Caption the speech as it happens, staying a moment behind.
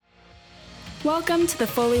Welcome to The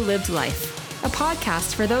Fully Lived Life, a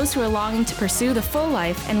podcast for those who are longing to pursue the full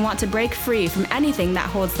life and want to break free from anything that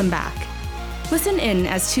holds them back. Listen in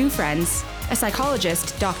as two friends, a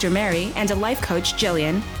psychologist, Dr. Mary, and a life coach,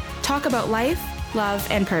 Jillian, talk about life, love,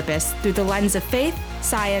 and purpose through the lens of faith,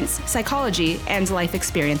 science, psychology, and life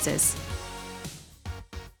experiences.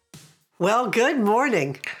 Well, good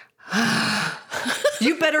morning.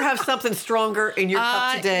 You better have something stronger in your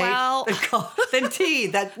cup today than tea,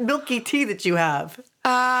 that milky tea that you have.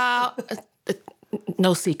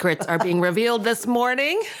 No secrets are being revealed this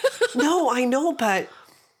morning. No, I know, but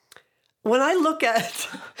when I look at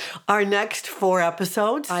our next 4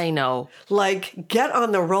 episodes, I know. Like, get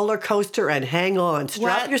on the roller coaster and hang on.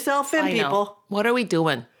 Strap yourself in, people. What are we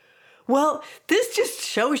doing? Well, this just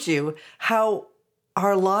shows you how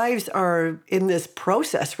our lives are in this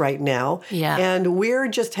process right now. Yeah. And we're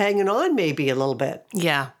just hanging on maybe a little bit.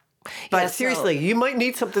 Yeah. But seriously, you might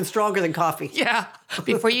need something stronger than coffee. Yeah.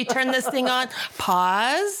 Before you turn this thing on,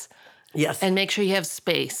 pause. Yes. And make sure you have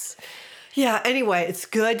space. Yeah, anyway, it's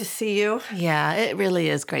good to see you. Yeah, it really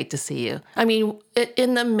is great to see you. I mean,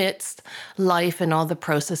 in the midst, life and all the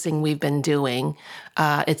processing we've been doing,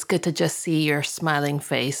 it's good to just see your smiling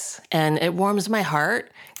face. And it warms my heart,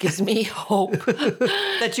 gives me hope.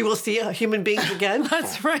 That you will see human beings again.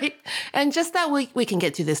 That's right. And just that we can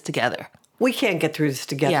get through this together. We can't get through this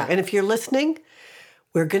together. Yeah. And if you're listening,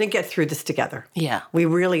 we're going to get through this together. Yeah. We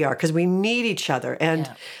really are, because we need each other. And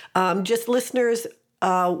just listeners,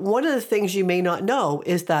 one of the things you may not know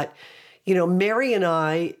is that, Mary and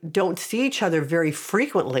I don't see each other very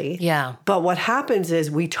frequently. Yeah. But what happens is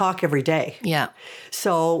we talk every day. Yeah.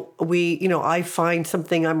 So I find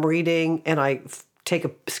something I'm reading and I take a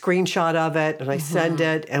screenshot of it and I send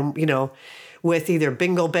it and, with either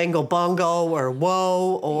bingo, bango, bongo or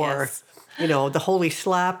whoa or, the holy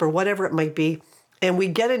slap or whatever it might be. And we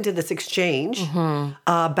get into this exchange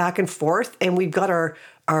back and forth, and we've got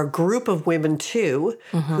our group of women, too,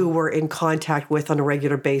 who we're in contact with on a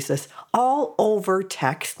regular basis, all over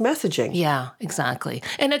text messaging. Yeah, exactly.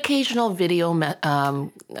 And occasional video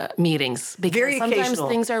meetings. Because Very sometimes occasional.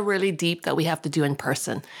 things are really deep that we have to do in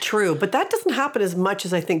person. True, but that doesn't happen as much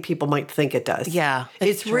as I think people might think it does. Yeah,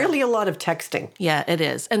 It's really a lot of texting. Yeah, it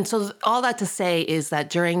is. And so all that to say is that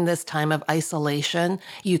during this time of isolation,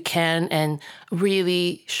 you can and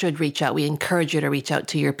really should reach out. We encourage you to reach out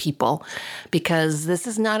to your people because this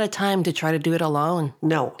is not a time to try to do it alone.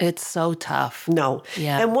 No. It's so tough. No.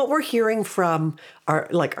 Yeah. And what we're hearing from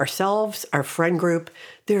ourselves, our friend group,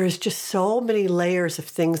 there is just so many layers of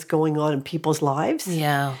things going on in people's lives.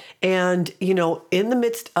 Yeah. And, in the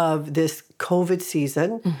midst of this COVID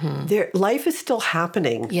season, life is still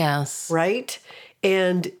happening. Yes. Right?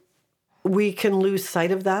 And we can lose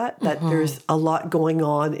sight of that there's a lot going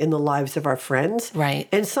on in the lives of our friends. Right.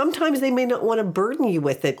 And sometimes they may not want to burden you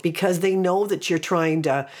with it because they know that you're trying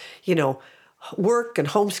to, work and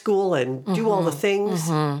homeschool and do all the things.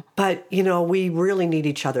 But, we really need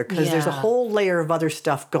each other because there's a whole layer of other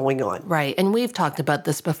stuff going on. Right. And we've talked about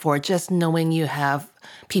this before, just knowing you have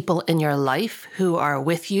people in your life who are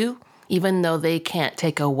with you, even though they can't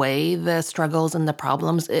take away the struggles and the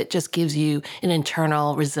problems, it just gives you an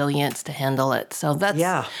internal resilience to handle it. So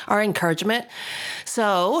that's our encouragement.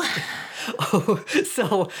 So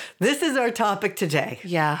this is our topic today.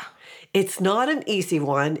 Yeah. It's not an easy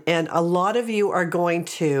one, and a lot of you are going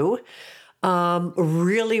to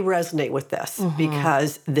really resonate with this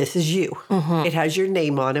because this is you. It has your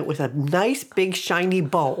name on it with a nice, big, shiny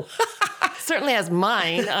bow. Certainly has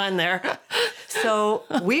mine on there. So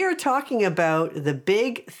we are talking about the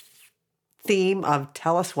big theme of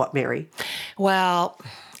Tell Us What, Mary. Well,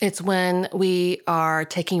 it's when we are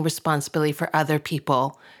taking responsibility for other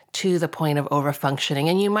people to the point of overfunctioning.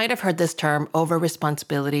 And you might have heard this term,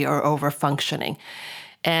 over-responsibility or overfunctioning.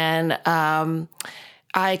 And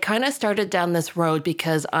I kind of started down this road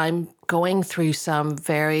because I'm going through some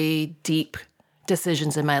very deep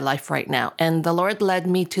decisions in my life right now. And the Lord led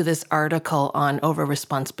me to this article on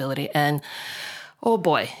over-responsibility. And oh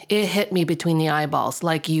boy, it hit me between the eyeballs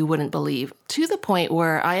like you wouldn't believe, to the point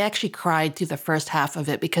where I actually cried through the first half of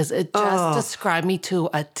it because it just described me to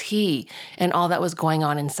a T and all that was going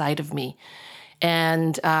on inside of me.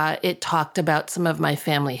 And it talked about some of my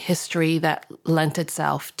family history that lent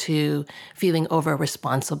itself to feeling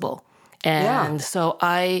over-responsible. And so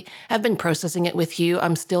I have been processing it with you.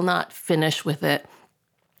 I'm still not finished with it,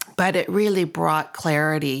 but it really brought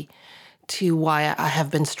clarity to why I have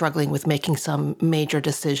been struggling with making some major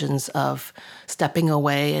decisions of stepping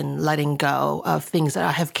away and letting go of things that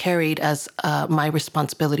I have carried as my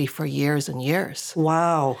responsibility for years and years.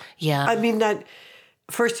 Wow. Yeah. I mean,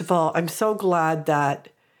 first of all, I'm so glad that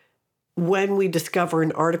when we discover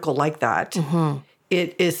an article like that,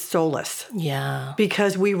 it is solace. Yeah.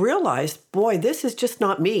 Because we realize, boy, this is just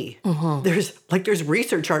not me. There's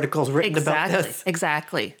research articles written about this.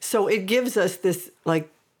 Exactly. So it gives us this, like,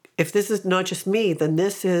 if this is not just me, then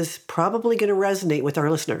this is probably going to resonate with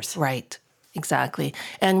our listeners. Right. Exactly.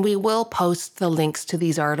 And we will post the links to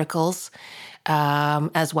these articles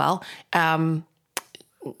as well.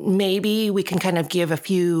 Maybe we can kind of give a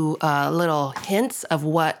few little hints of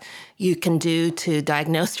what you can do to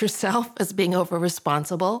diagnose yourself as being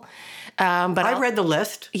over-responsible. But I read the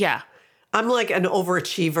list. Yeah. I'm like an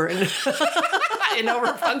overachiever. In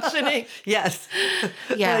over-functioning. Yes.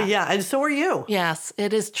 Yeah. Yeah. And so are you. Yes,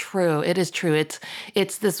 it is true. It is true.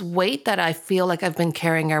 It's this weight that I feel like I've been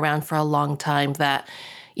carrying around for a long time that,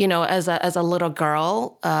 you know, as a little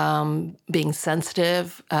girl, being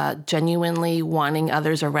sensitive, genuinely wanting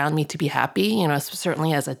others around me to be happy, you know,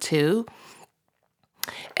 certainly as a 2.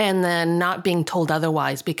 And then not being told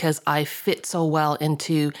otherwise because I fit so well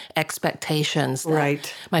into expectations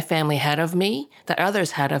that my family had of me, that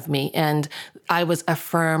others had of me. And I was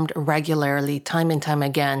affirmed regularly, time and time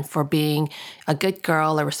again, for being a good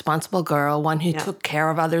girl, a responsible girl, one who took care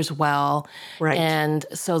of others well. Right. And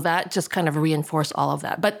so that just kind of reinforced all of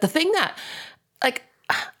that. But the thing that, like,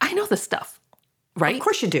 I know this stuff, right? Of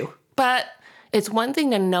course you do. But it's one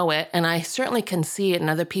thing to know it, and I certainly can see it in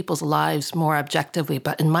other people's lives more objectively.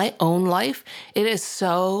 But in my own life, it is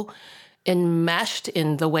so enmeshed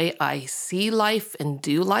in the way I see life and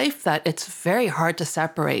do life that it's very hard to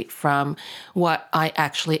separate from what I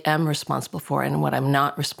actually am responsible for and what I'm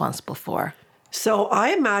not responsible for. So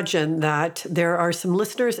I imagine that there are some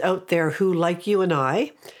listeners out there who, like you and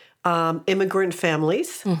I, immigrant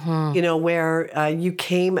families, you know, where you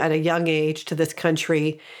came at a young age to this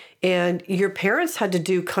country and your parents had to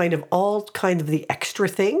do kind of the extra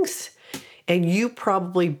things. And you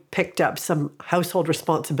probably picked up some household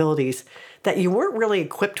responsibilities that you weren't really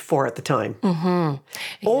equipped for at the time.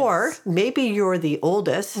 Or maybe you're the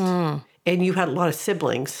oldest and you had a lot of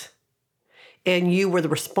siblings and you were the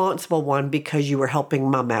responsible one because you were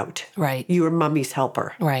helping mom out. Right. You were mommy's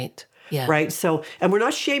helper. Right. Yeah. Right. So, and we're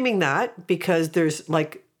not shaming that because there's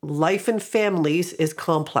like life in families is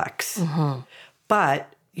complex.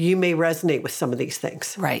 But you may resonate with some of these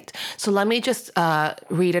things. Right. So let me just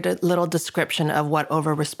read a little description of what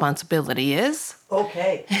over-responsibility is.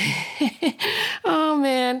 Okay. Oh,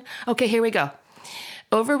 man. Okay, here we go.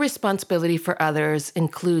 Over-responsibility for others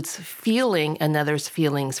includes feeling another's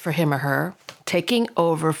feelings for him or her, taking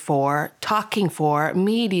over for, talking for,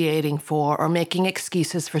 mediating for, or making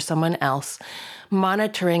excuses for someone else,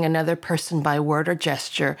 monitoring another person by word or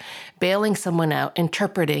gesture, bailing someone out,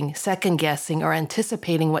 interpreting, second-guessing, or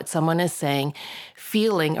anticipating what someone is saying,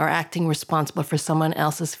 feeling or acting responsible for someone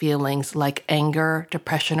else's feelings like anger,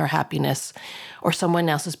 depression, or happiness, or someone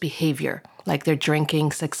else's behavior like their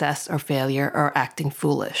drinking, success, or failure, or acting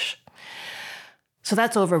foolish. So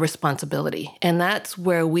that's over-responsibility. And that's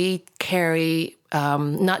where we carry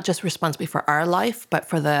not just responsibility for our life, but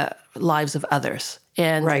for the lives of others.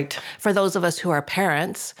 And for those of us who are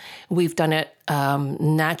parents, we've done it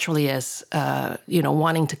naturally as,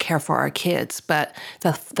 wanting to care for our kids. But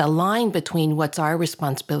the line between what's our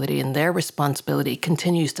responsibility and their responsibility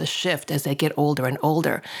continues to shift as they get older and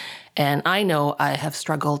older. And I know I have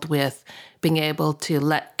struggled with being able to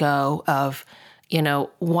let go of,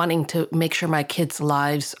 wanting to make sure my kids'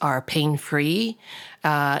 lives are pain-free.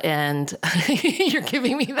 And you're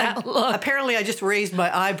giving me that look. Apparently, I just raised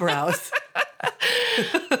my eyebrows.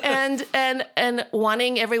 and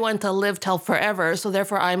wanting everyone to live till forever. So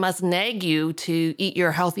therefore, I must nag you to eat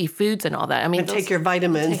your healthy foods and all that. I mean, and take your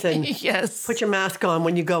vitamins and yes, put your mask on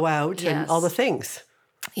when you go out and all the things.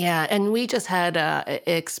 Yeah, and we just had an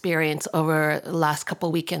experience over the last couple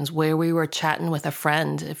of weekends where we were chatting with a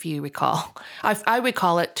friend, if you recall. I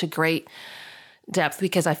recall it to great depth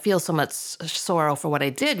because I feel so much sorrow for what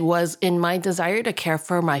I did was in my desire to care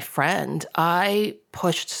for my friend, I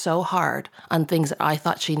pushed so hard on things that I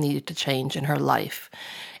thought she needed to change in her life.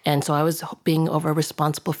 And so I was being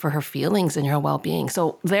over-responsible for her feelings and her well-being.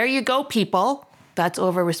 So there you go, people. That's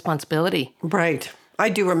over-responsibility. Right. I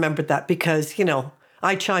do remember that because,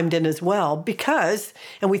 I chimed in as well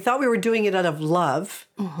and we thought we were doing it out of love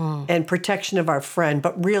and protection of our friend,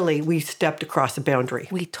 but really we stepped across a boundary.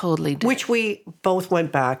 We totally did. Which we both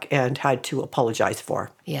went back and had to apologize for.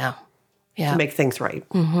 Yeah. To make things right.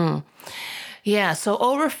 Yeah, so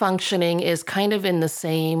overfunctioning is kind of in the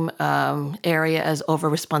same area as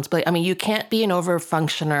over-responsibility. I mean, you can't be an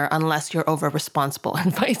over-functioner unless you're over-responsible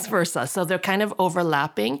and vice versa. So they're kind of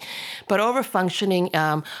overlapping. But over-functioning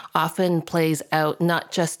often plays out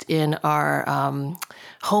not just in our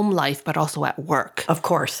home life, but also at work. Of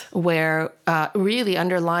course. Where really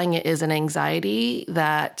underlying it is an anxiety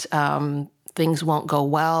that things won't go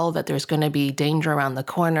well, that there's going to be danger around the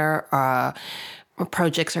corner,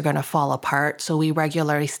 projects are going to fall apart. So we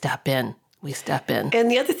regularly step in. We step in.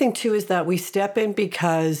 And the other thing, too, is that we step in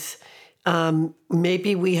because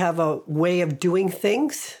maybe we have a way of doing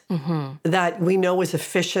things that we know is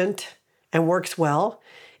efficient and works well.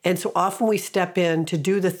 And so often we step in to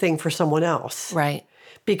do the thing for someone else. Right.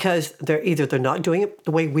 Because they're not doing it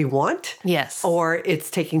the way we want. Yes. Or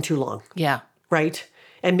it's taking too long. Yeah. Right?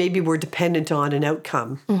 And maybe we're dependent on an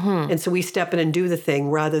outcome. And so we step in and do the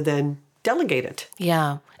thing rather than delegate it.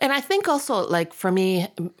 Yeah. And I think also, like for me,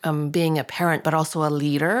 being a parent, but also a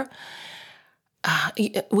leader,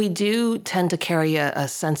 we do tend to carry a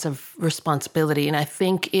sense of responsibility. And I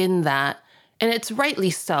think in that, and it's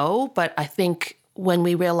rightly so, but I think when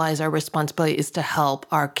we realize our responsibility is to help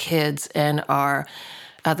our kids and our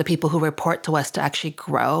the people who report to us to actually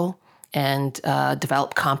grow and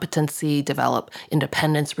develop competency, develop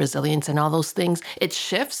independence, resilience, and all those things, it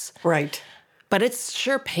shifts. Right. But it's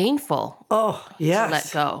sure painful. Oh, yes. To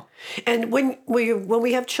let go. And when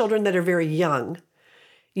we have children that are very young,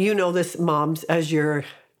 you know this, moms, as you're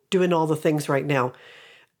doing all the things right now,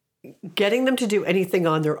 getting them to do anything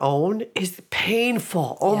on their own is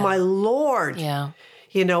painful. Oh, my Lord. Yeah.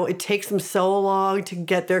 You know, it takes them so long to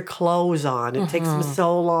get their clothes on. It takes them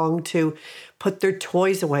so long to put their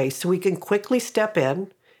toys away. So we can quickly step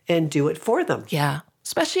in and do it for them. Yeah.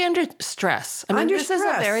 Especially under stress. I mean, this is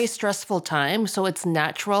a very stressful time, so it's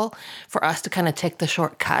natural for us to kind of take the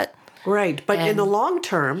shortcut. Right. But in the long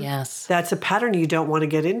term, that's a pattern you don't want to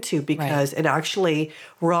get into because it actually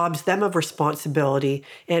robs them of responsibility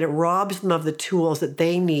and it robs them of the tools that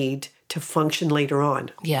they need to function later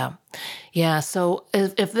on. Yeah. Yeah. So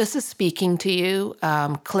if this is speaking to you,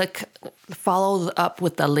 follow up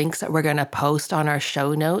with the links that we're going to post on our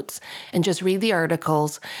show notes and just read the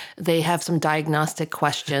articles. They have some diagnostic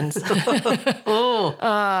questions.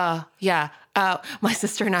 Yeah. My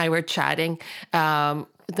sister and I were chatting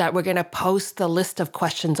that we're going to post the list of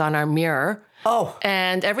questions on our mirror. Oh.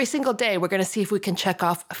 And every single day, we're going to see if we can check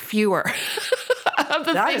off fewer of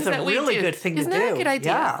the things that we do. That is a really good thing to do. Isn't that a good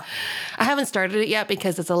idea? Yeah. I haven't started it yet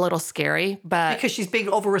because it's a little scary, but... Because she's being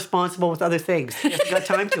over-responsible with other things. She hasn't got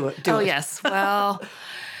time to do it. Yes. Well,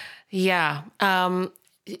 yeah.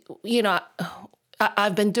 You know,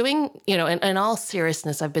 I've been doing, you know, in all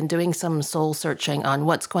seriousness, I've been doing some soul searching on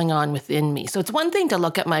what's going on within me. So it's one thing to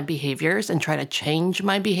look at my behaviors and try to change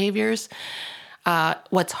my behaviors.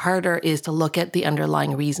 What's harder is to look at the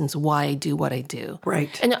underlying reasons why I do what I do.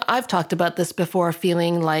 Right. And I've talked about this before,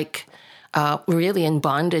 feeling like really in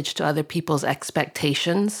bondage to other people's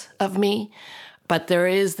expectations of me. But there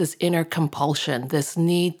is this inner compulsion, this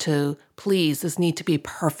need to please, this need to be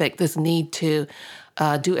perfect, this need to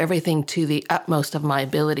do everything to the utmost of my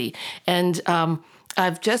ability. And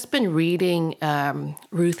I've just been reading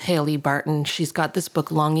Ruth Haley Barton. She's got this book,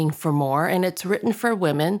 Longing for More, and it's written for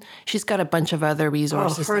women. She's got a bunch of other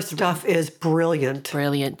resources. Oh, her stuff is brilliant.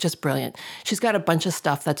 Brilliant, just brilliant. She's got a bunch of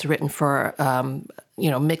stuff that's written for,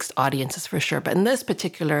 mixed audiences for sure. But in this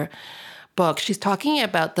particular book, she's talking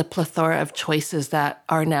about the plethora of choices that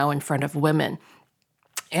are now in front of women.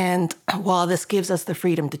 And while this gives us the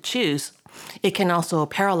freedom to choose, it can also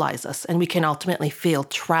paralyze us, and we can ultimately feel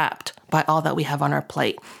trapped by all that we have on our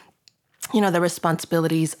plate. You know, the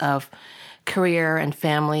responsibilities of career and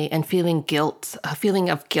family and feeling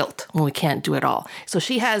of guilt when we can't do it all. So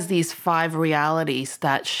she has these 5 realities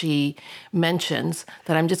that she mentions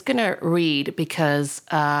that I'm just going to read because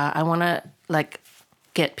I want to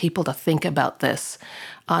get people to think about this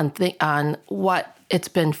on what it's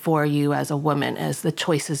been for you as a woman, as the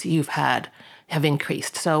choices you've had have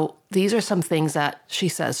increased. So these are some things that she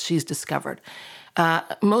says she's discovered.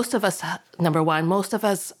 Most of us, number one, most of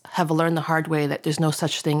us have learned the hard way that there's no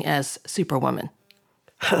such thing as superwoman.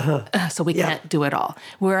 So we can't do it all.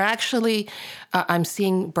 We're actually, I'm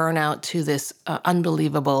seeing burnout to this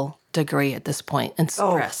unbelievable degree at this point, and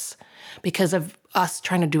stress because of us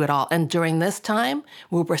trying to do it all. And during this time,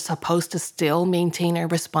 where we're supposed to still maintain our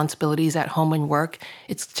responsibilities at home and work,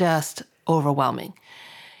 it's just overwhelming.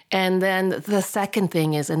 And then the second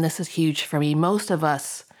thing is, and this is huge for me, most of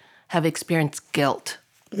us have experienced guilt.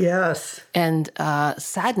 Yes. And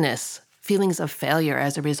sadness feelings of failure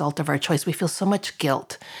as a result of our choice. We feel so much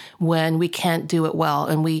guilt when we can't do it well.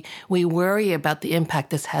 And we worry about the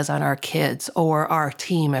impact this has on our kids or our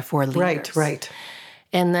team if we're leaders. Right.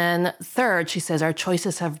 And then third, she says, our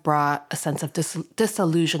choices have brought a sense of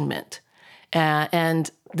disillusionment.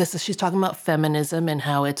 And she's talking about feminism and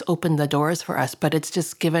how it's opened the doors for us, but it's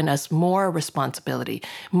just given us more responsibility,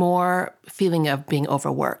 more feeling of being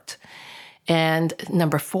overworked. And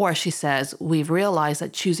number 4, she says, we've realized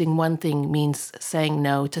that choosing one thing means saying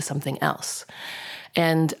no to something else.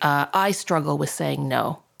 And I struggle with saying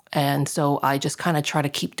no. And so I just kind of try to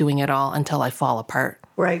keep doing it all until I fall apart.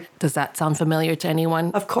 Right. Does that sound familiar to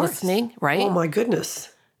anyone Of course. listening? Right? Oh, my goodness.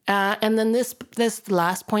 And then this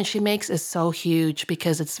last point she makes is so huge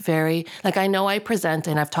because it's very, like I know I present,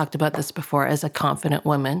 and I've talked about this before, as a confident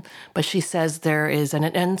woman, but she says there is an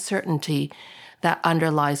uncertainty that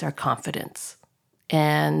underlies our confidence.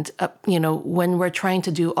 And, when we're trying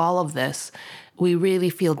to do all of this, we really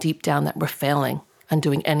feel deep down that we're failing on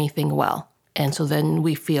doing anything well. And so then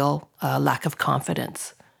we feel a lack of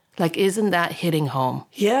confidence. Like, isn't that hitting home?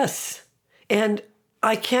 Yes. And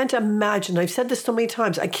I can't imagine, I've said this so many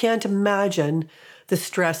times, I can't imagine the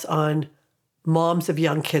stress on moms of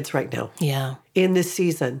young kids right now. Yeah. In this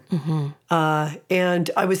season. Mm-hmm. And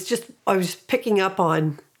I was picking up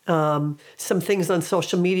on some things on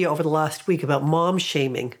social media over the last week about mom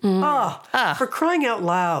shaming. For crying out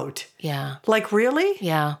loud. Yeah. Like, really?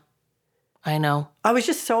 Yeah. I know. I was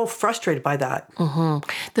just so frustrated by that. Mm-hmm.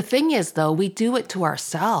 The thing is, though, we do it to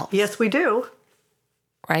ourselves. Yes, we do.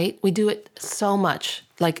 Right? We do it so much.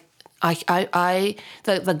 Like,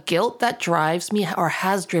 the guilt that drives me or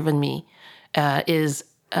has driven me is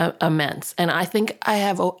immense. And I think I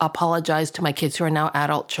have apologized to my kids who are now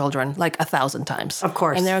adult children like 1,000 times. Of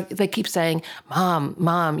course. And they keep saying,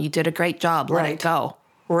 Mom, you did a great job. Let it go.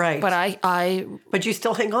 Right. But But you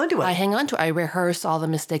still hang on to it. I hang on to it. I rehearse all the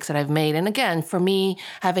mistakes that I've made. And again, for me,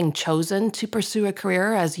 having chosen to pursue a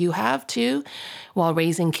career as you have too, while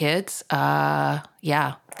raising kids,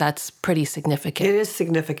 that's pretty significant. It is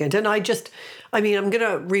significant. And I'm going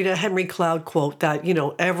to read a Henry Cloud quote that,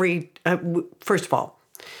 first of all,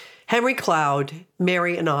 Henry Cloud,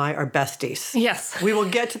 Mary, and I are besties. Yes. We will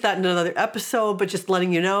get to that in another episode, but just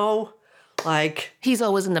letting you know, like... He's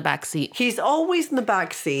always in the back seat. He's always in the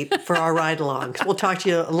back seat for our ride-alongs. We'll talk to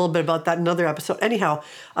you a little bit about that in another episode. Anyhow,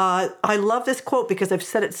 I love this quote because I've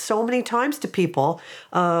said it so many times to people.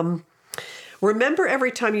 Remember,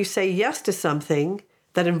 every time you say yes to something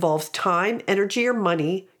that involves time, energy, or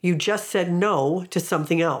money, you just said no to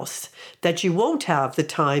something else that you won't have the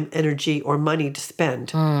time, energy, or money to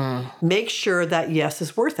spend. Make sure that yes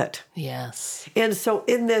is worth it. Yes. And so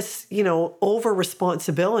in this, over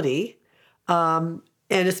responsibility, and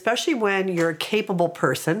especially when you're a capable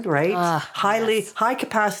person, right? High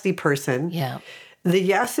capacity person. Yeah. The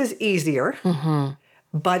yes is easier,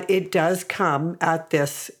 but it does come at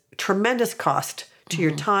this tremendous cost to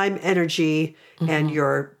your time, energy, and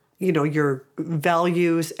your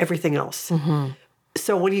values, everything else.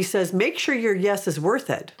 So when he says, make sure your yes is worth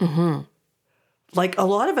it, like a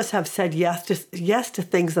lot of us have said yes to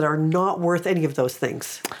things that are not worth any of those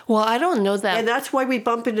things. Well, I don't know that. And that's why we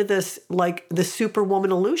bump into this, like the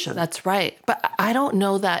superwoman illusion. That's right. But I don't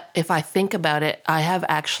know that if I think about it, I have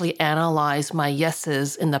actually analyzed my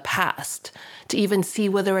yeses in the past to even see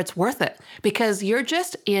whether it's worth it. Because you're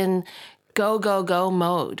just in go, go, go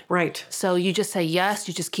mode. Right. So you just say yes,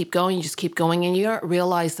 you just keep going, and you don't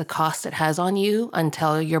realize the cost it has on you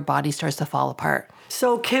until your body starts to fall apart.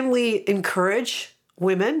 So can we encourage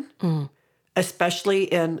women, especially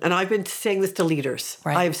and I've been saying this to leaders.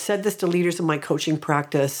 Right. I've said this to leaders in my coaching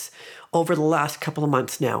practice over the last couple of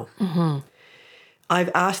months now. I've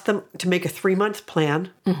asked them to make a 3-month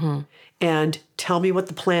plan and tell me what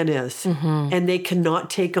the plan is. And they cannot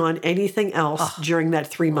take on anything else during that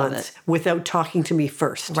 3 months without talking to me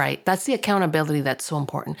first. Right. That's the accountability that's so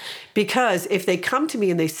important. Because if they come to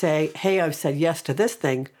me and they say, hey, I've said yes to this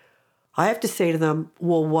thing, I have to say to them,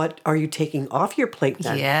 well, what are you taking off your plate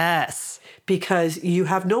then? Yes. Because you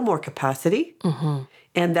have no more capacity.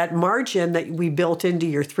 And that margin that we built into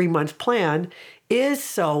your 3-month plan is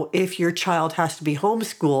so if your child has to be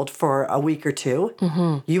homeschooled for a week or two,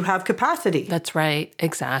 you have capacity. That's right.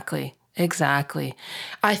 Exactly.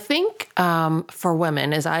 I think for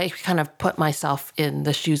women, as I kind of put myself in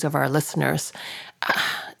the shoes of our listeners,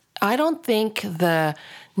 I don't think the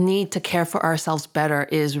need to care for ourselves better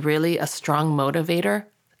is really a strong motivator,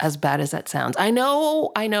 as bad as that sounds. I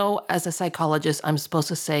know as a psychologist, I'm supposed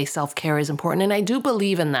to say self-care is important, and I do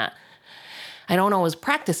believe in that. I don't always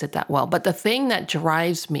practice it that well. But the thing that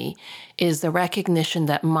drives me is the recognition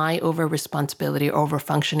that my over-responsibility or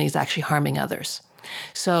over-functioning is actually harming others.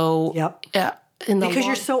 So Yep. Because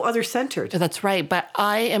you're so other-centered. That's right. But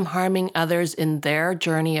I am harming others in their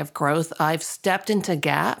journey of growth. I've stepped into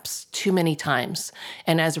gaps too many times.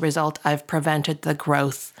 And as a result, I've prevented the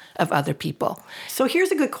growth of other people. So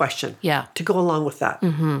here's a good question. Yeah. To go along with that.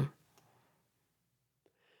 Mm-hmm.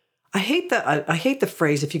 I hate the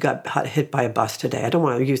phrase, if you got hit by a bus today. I don't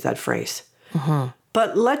want to use that phrase. Mm-hmm.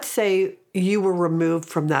 But let's say you were removed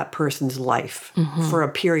from that person's life for a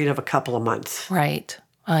period of a couple of months. Right.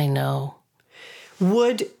 I know.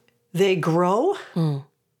 Would they grow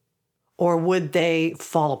or would they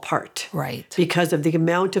fall apart? Right. Because of the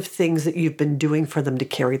amount of things that you've been doing for them to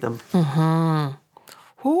carry them.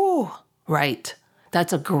 Mm-hmm. Ooh, right.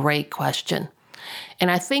 That's a great question. And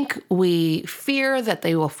I think we fear that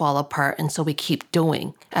they will fall apart, and so we keep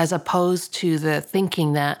doing, as opposed to the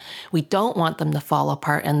thinking that we don't want them to fall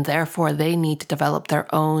apart, and therefore they need to develop their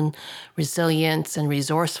own resilience and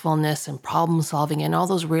resourcefulness and problem solving and all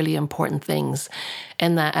those really important things.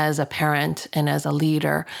 And that as a parent and as a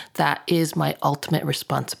leader, that is my ultimate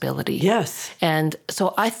responsibility. Yes. And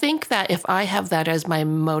so I think that if I have that as my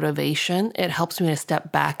motivation, it helps me to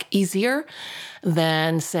step back easier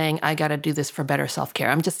than saying, I got to do this for better self-care.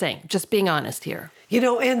 I'm just saying, just being honest here. You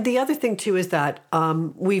know, and the other thing too is that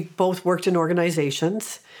we've both worked in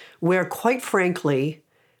organizations where, quite frankly,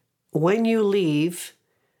 when you leave,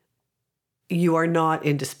 you are not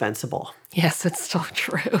indispensable. Yes, it's so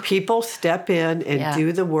true. People step in and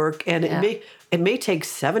do the work, and it may take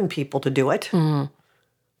 7 people to do it,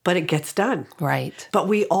 but it gets done. Right. But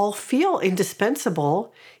we all feel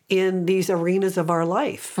indispensable in these arenas of our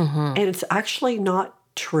life, and it's actually not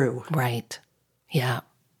true. Right. Yeah.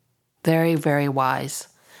 Very, very wise.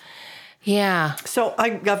 Yeah. So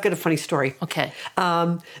I've got a funny story. Okay.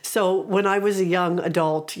 So when I was a young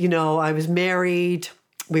adult, you know, I was married.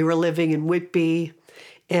 We were living in Whitby,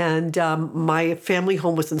 and my family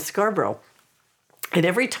home was in Scarborough. And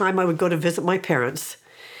every time I would go to visit my parents,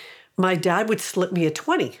 my dad would slip me a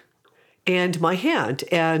 20 and my hand.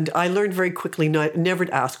 And I learned very quickly never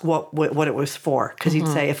to ask what it was for, because he'd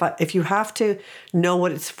say, if you have to know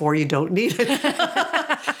what it's for, you don't need it.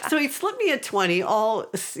 So he'd slip me a 20 all,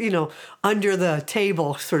 under the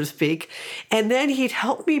table, so to speak. And then he'd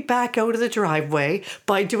help me back out of the driveway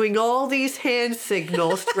by doing all these hand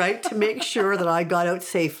signals, right, to make sure that I got out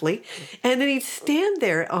safely. And then he'd stand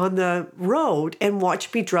there on the road and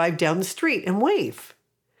watch me drive down the street and wave.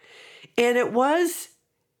 And it was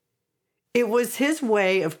his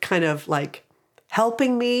way of kind of like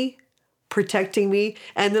helping me, protecting me.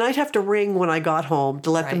 And then I'd have to ring when I got home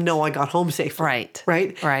to let them know I got home safely. Right.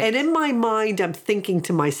 Right. And in my mind, I'm thinking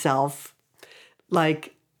to myself,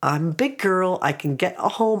 like, I'm a big girl. I can get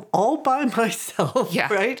home all by myself.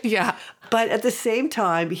 Yeah. Right. Yeah. But at the same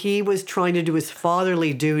time, he was trying to do his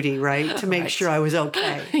fatherly duty, right, to make sure I was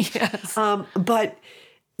okay. Yes. But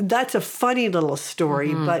that's a funny little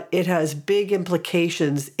story, but it has big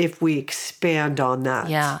implications if we expand on that.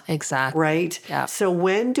 Yeah, exactly. Right? Yeah. So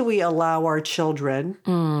when do we allow our children,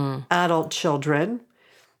 adult children,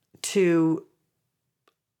 to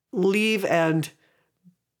leave and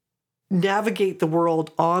navigate the world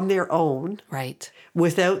on their own? Right.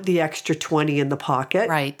 Without the extra 20 in the pocket.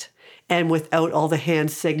 Right. And without all the hand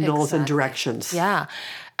signals and directions. Yeah.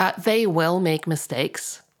 They will make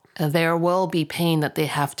mistakes. There will be pain that they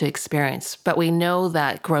have to experience, but we know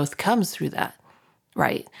that growth comes through that,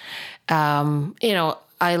 right?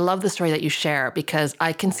 I love the story that you share because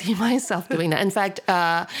I can see myself doing that. In fact,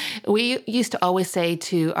 we used to always say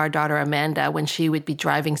to our daughter Amanda when she would be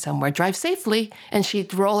driving somewhere, drive safely, and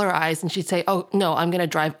she'd roll her eyes and she'd say, oh, no, I'm going to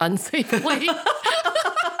drive unsafely.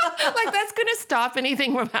 Like that's going to stop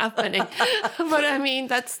anything from happening. But I mean,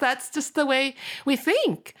 that's just the way we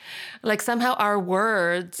think. Like somehow our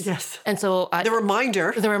words. Yes. And so the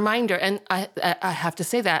reminder. And I have to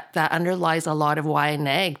say that underlies a lot of why I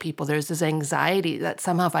nag people. There's this anxiety that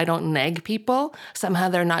somehow if I don't nag people, somehow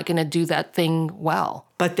they're not going to do that thing well.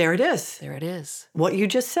 But there it is. There it is. What you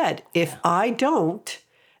just said. If I don't,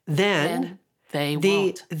 then they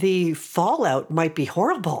won't. The fallout might be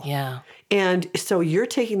horrible. Yeah. And so you're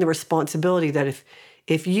taking the responsibility that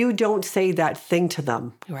if you don't say that thing to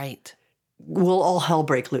them, right, will all hell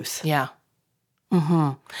break loose. Yeah.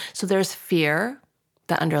 Mm-hmm. So there's fear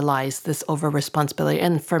that underlies this over responsibility.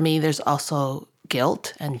 And for me, there's also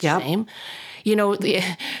guilt and Yep. shame. You know,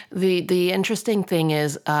 the interesting thing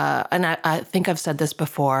is, and I think I've said this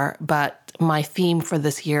before, but my theme for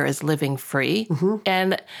this year is living free.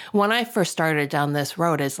 And when I first started down this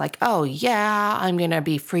road, it's like, oh yeah, I'm going to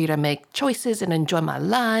be free to make choices and enjoy my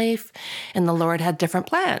life. And the Lord had different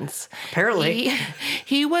plans. Apparently.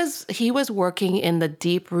 He was working in the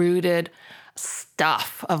deep-rooted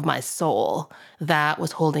stuff of my soul that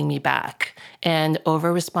was holding me back, and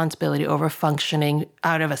over responsibility, over functioning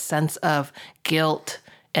out of a sense of guilt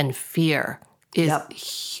and fear is Yep.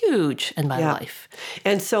 huge in my Yeah. life.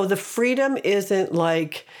 And so the freedom isn't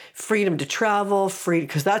like freedom to travel, free,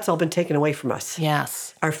 because that's all been taken away from us.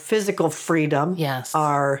 Yes. Our physical freedom, Yes.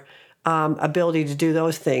 our ability to do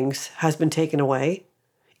those things has been taken away.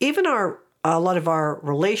 Even a lot of our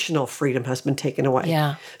relational freedom has been taken away.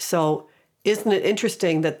 Yeah. So isn't it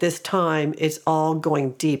interesting that this time is all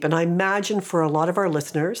going deep? And I imagine for a lot of our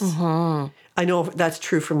listeners, I know that's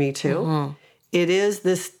true for me too. It is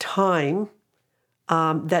this time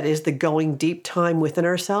that is the going deep time within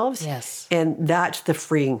ourselves. Yes. And that's the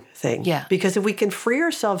freeing thing. Yeah. Because if we can free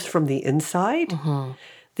ourselves from the inside,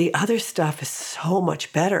 the other stuff is so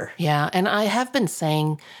much better. Yeah. And I have been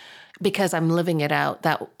saying, because I'm living it out,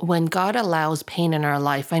 that when God allows pain in our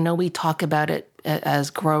life, I know we talk about it as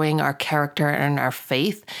growing our character and our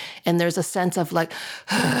faith. And there's a sense of like,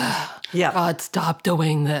 Yeah. God, stop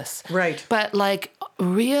doing this. Right. But like,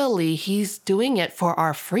 really, he's doing it for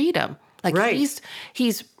our freedom. Like Right.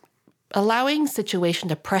 he's allowing situation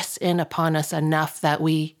to press in upon us enough that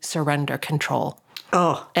we surrender control.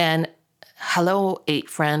 Oh, And hello, 8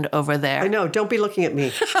 friend over there. I know. Don't be looking at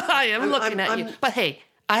me. I am looking at you. But hey,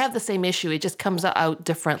 I have the same issue. It just comes out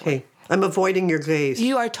differently. Okay. I'm avoiding your gaze.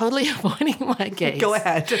 You are totally avoiding my gaze. Go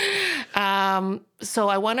ahead. So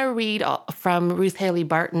I want to read from Ruth Haley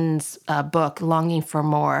Barton's book, Longing for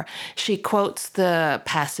More. She quotes the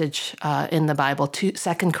passage in the Bible,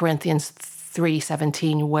 2 Corinthians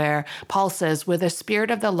 3:17, where Paul says, where the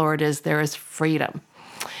Spirit of the Lord is, there is freedom.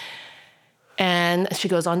 And she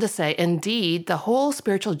goes on to say, indeed, the whole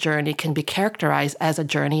spiritual journey can be characterized as a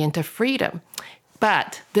journey into freedom.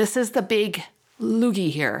 But this is the big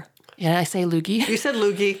loogie here. And I say loogie. You said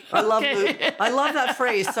loogie. I love that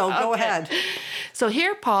phrase. So go ahead. So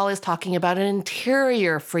here Paul is talking about an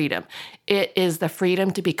interior freedom. It is the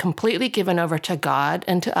freedom to be completely given over to God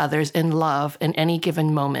and to others in love in any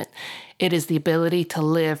given moment. It is the ability to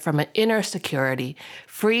live from an inner security,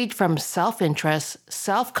 freed from self-interest,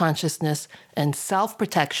 self-consciousness, and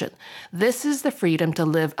self-protection. This is the freedom to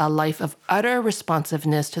live a life of utter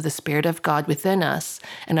responsiveness to the Spirit of God within us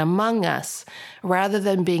and among us, rather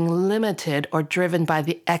than being limited or driven by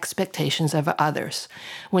the expectations of others.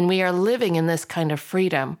 When we are living in this kind of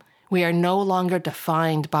freedom, we are no longer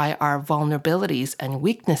defined by our vulnerabilities and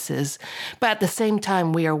weaknesses, but at the same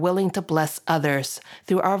time, we are willing to bless others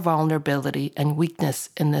through our vulnerability and weakness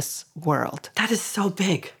in this world. That is so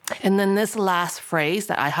big. And then this last phrase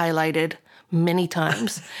that I highlighted many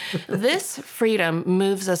times, this freedom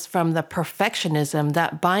moves us from the perfectionism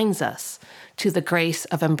that binds us to the grace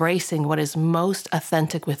of embracing what is most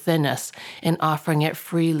authentic within us and offering it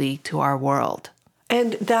freely to our world.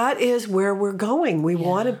 And that is where we're going. We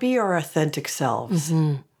want to be our authentic selves,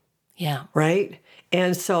 Yeah. right?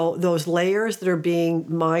 And so those layers that are being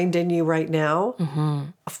mined in you right now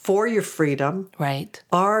for your freedom Right.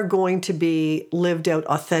 are going to be lived out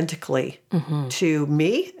authentically to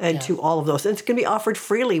me and to all of those. And it's going to be offered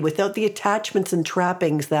freely without the attachments and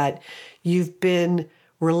trappings that you've been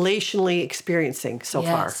relationally experiencing so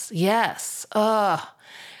far. Yes.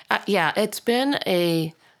 Yeah, it's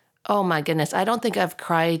been oh my goodness. I don't think I've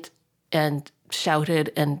cried and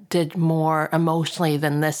shouted and did more emotionally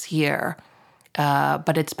than this year.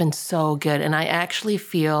 But it's been so good. And I actually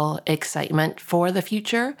feel excitement for the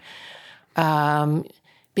future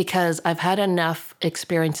because I've had enough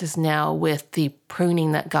experiences now with the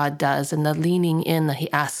pruning that God does and the leaning in that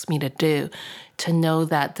he asks me to do to know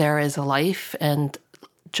that there is a life and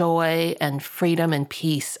joy and freedom and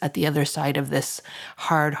peace at the other side of this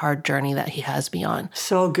hard journey that he has me on.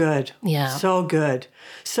 So good. Yeah. So good.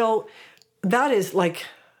 So that is like,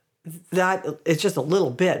 that it's just a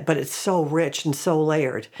little bit, but it's so rich and so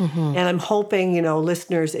layered. And I'm hoping,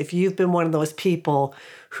 listeners, if you've been one of those people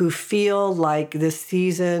who feel like this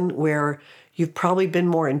season where you've probably been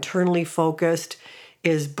more internally focused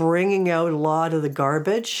is bringing out a lot of the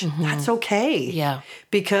garbage, that's okay. Yeah.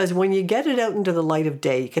 Because when you get it out into the light of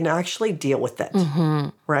day, you can actually deal with it,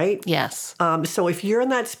 right? Yes. So if you're in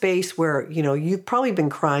that space where, you've probably been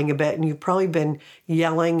crying a bit and you've probably been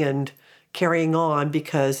yelling and carrying on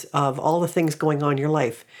because of all the things going on in your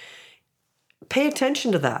life, pay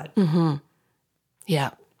attention to that.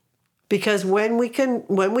 Yeah. Because when we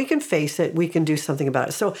can face it, we can do something about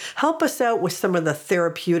it. So help us out with some of the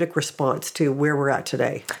therapeutic response to where we're at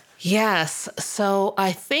today. Yes. So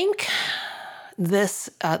I think the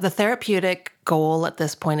therapeutic goal at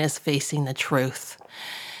this point is facing the truth.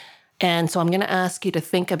 And so I'm going to ask you to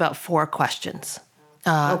think about 4 questions.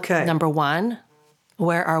 Okay. Number 1,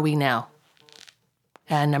 where are we now?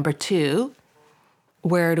 And number 2,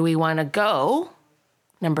 where do we want to go?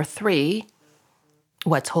 Number 3,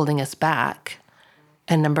 what's holding us back?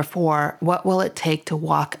 And number 4, what will it take to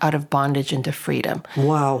walk out of bondage into freedom?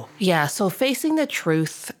 Wow. Yeah, so facing the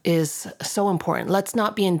truth is so important. Let's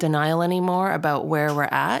not be in denial anymore about where we're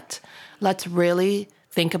at. Let's really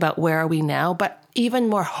think about where are we now, but even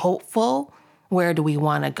more hopeful, where do we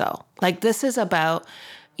want to go? Like this is about,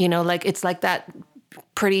 like it's like that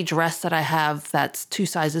pretty dress that I have that's 2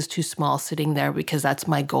 sizes too small sitting there because that's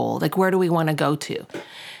my goal. Like where do we want to go to?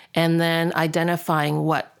 And then identifying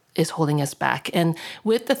what is holding us back. And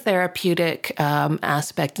with the therapeutic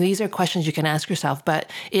aspect, these are questions you can ask yourself,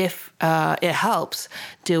 but if it helps,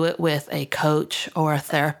 do it with a coach or a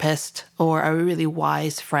therapist or a really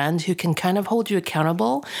wise friend who can kind of hold you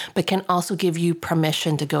accountable, but can also give you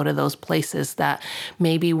permission to go to those places that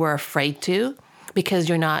maybe we're afraid to because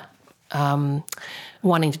you're not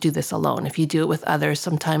wanting to do this alone. If you do it with others,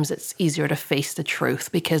 sometimes it's easier to face the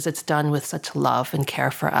truth because it's done with such love and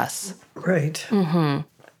care for us. Right. Mm-hmm.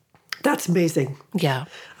 That's amazing. Yeah.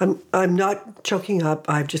 I'm not choking up.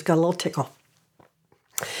 I've just got a little tickle.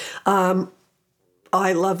 I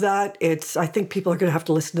love that. I think people are going to have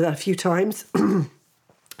to listen to that a few times to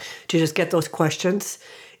just get those questions.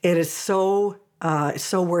 It is so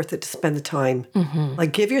worth it to spend the time. Mm-hmm.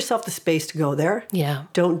 Like give yourself the space to go there. Yeah.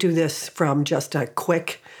 Don't do this from just a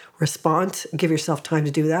quick response. Give yourself time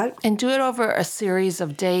to do that. And do it over a series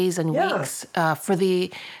of days and weeks for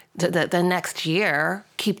the next year.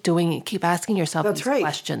 Keep asking yourself these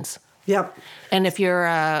questions. Yep. And if you're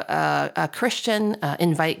a Christian,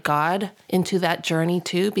 invite God into that journey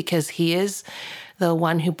too, because he is the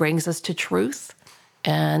one who brings us to truth.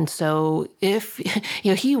 And so if,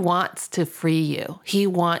 he wants to free you, he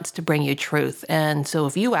wants to bring you truth. And so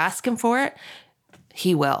if you ask him for it,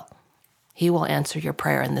 he will answer your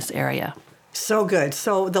prayer in this area. So good.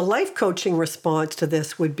 So the life coaching response to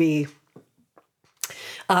this would be,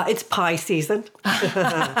 it's pie season.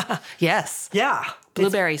 Yes. Yeah.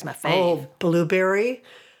 Blueberry's my fave. Oh, blueberry.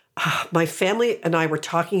 My family and I were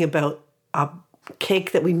talking about a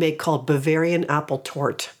cake that we make called Bavarian apple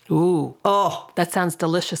tort. Ooh. Oh. That sounds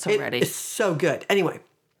delicious already. It's so good. Anyway,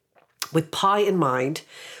 with pie in mind,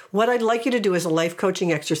 what I'd like you to do as a life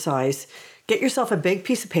coaching exercise, get yourself a big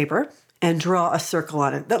piece of paper and draw a circle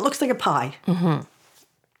on it that looks like a pie. Mm-hmm.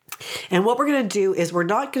 And what we're going to do is we're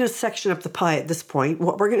not going to section up the pie at this point.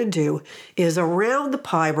 What we're going to do is around the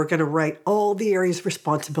pie, we're going to write all the areas of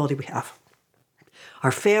responsibility we have.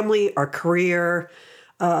 Our family, our career,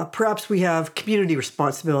 perhaps we have community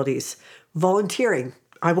responsibilities, volunteering.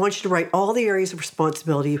 I want you to write all the areas of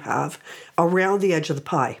responsibility you have around the edge of the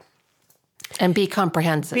pie. And be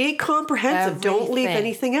comprehensive. Be comprehensive. Everything. Don't leave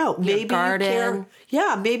anything out. Your Maybe garden.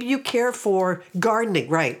 Maybe you care for gardening,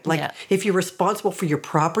 right? Like if you're responsible for your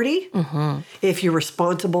property, if you're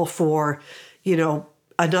responsible for,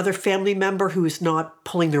 another family member who's not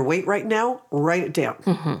pulling their weight right now, write it down.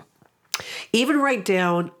 Mm-hmm. Even write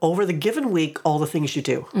down over the given week all the things you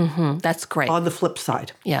do. Mm-hmm. That's great. On the flip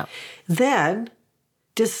side. Yeah. Then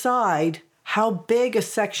decide how big a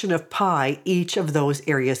section of pie each of those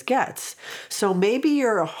areas gets. So maybe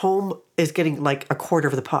your home is getting like a quarter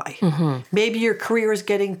of the pie. Mm-hmm. Maybe your career is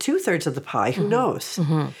getting 2/3 of the pie. Who knows?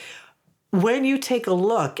 Mm-hmm. When you take a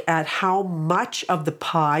look at how much of the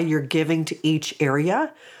pie you're giving to each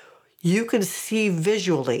area, you can see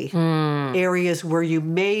visually areas where you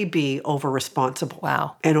may be over-responsible.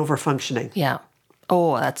 Wow. And over-functioning. Yeah.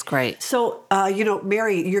 Oh, that's great. So,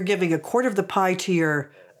 Mary, you're giving a quarter of the pie to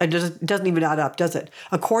your... It doesn't even add up, does it?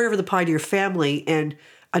 A quarter of the pie to your family and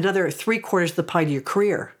another 3/4 of the pie to your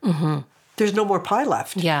career. Mm-hmm. There's no more pie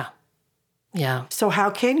left. Yeah. Yeah. So how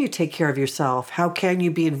can you take care of yourself? How can you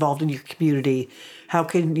be involved in your community? How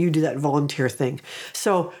can you do that volunteer thing?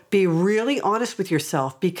 So be really honest with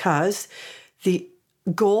yourself, because the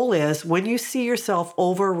goal is when you see yourself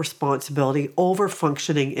over responsibility, over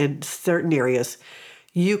functioning in certain areas,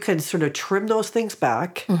 you can sort of trim those things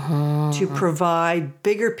back to provide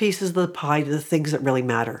bigger pieces of the pie to the things that really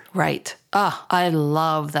matter. Right. I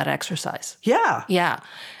love that exercise. Yeah. Yeah.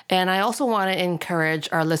 And I also want to encourage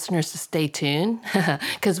our listeners to stay tuned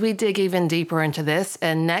because we dig even deeper into this.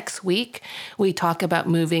 And next week, we talk about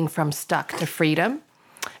moving from stuck to freedom.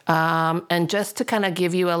 And just to kind of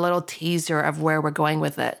give you a little teaser of where we're going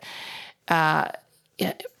with it,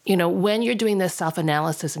 when you're doing this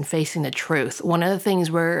self-analysis and facing the truth, one of the things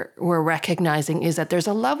we're recognizing is that there's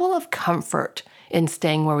a level of comfort in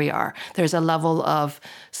staying where we are. There's a level of,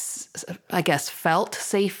 I guess, felt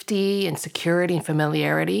safety and security and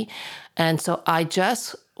familiarity. And so I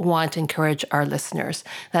just want to encourage our listeners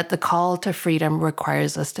that the call to freedom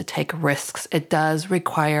requires us to take risks. It does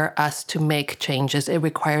require us to make changes. It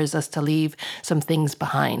requires us to leave some things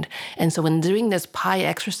behind. And so when doing this pie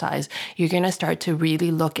exercise, you're going to start to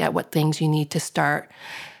really look at what things you need to start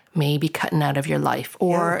maybe cutting out of your life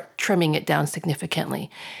or trimming it down significantly.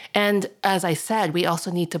 And as I said, we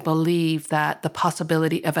also need to believe that the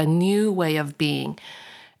possibility of a new way of being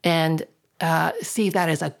and see that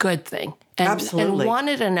as a good thing. Absolutely. And want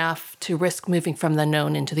it enough to risk moving from the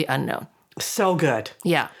known into the unknown. So good.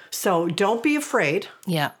 Yeah. So don't be afraid.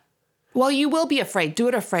 Yeah. Well, you will be afraid. Do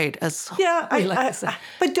it afraid, as we like to say.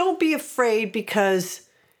 But don't be afraid, because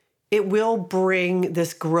it will bring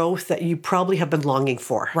this growth that you probably have been longing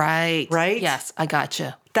for. Right. Right? Yes, I got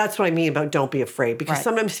you. That's what I mean about don't be afraid, because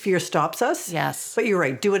sometimes fear stops us. Yes. But you're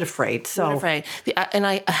right. Do it afraid. So. Do it afraid. And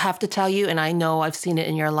I have to tell you, and I know I've seen it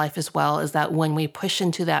in your life as well, is that when we push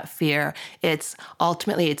into that fear, it's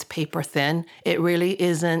paper thin. It really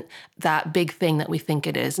isn't that big thing that we think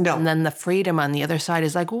it is. No. And then the freedom on the other side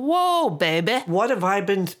is like, whoa, baby. What have I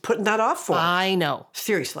been putting that off for? I know.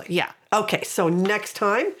 Seriously. Yeah. Okay. So next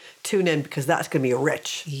time, tune in, because that's going to be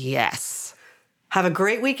rich. Yes. Have a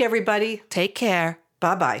great week, everybody. Take care.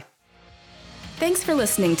 Bye-bye. Thanks for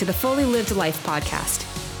listening to the Fully Lived Life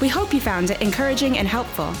podcast. We hope you found it encouraging and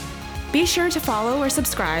helpful. Be sure to follow or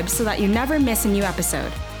subscribe so that you never miss a new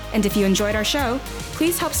episode. And if you enjoyed our show,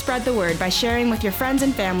 please help spread the word by sharing with your friends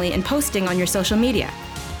and family and posting on your social media.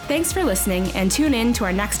 Thanks for listening, and tune in to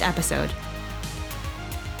our next episode.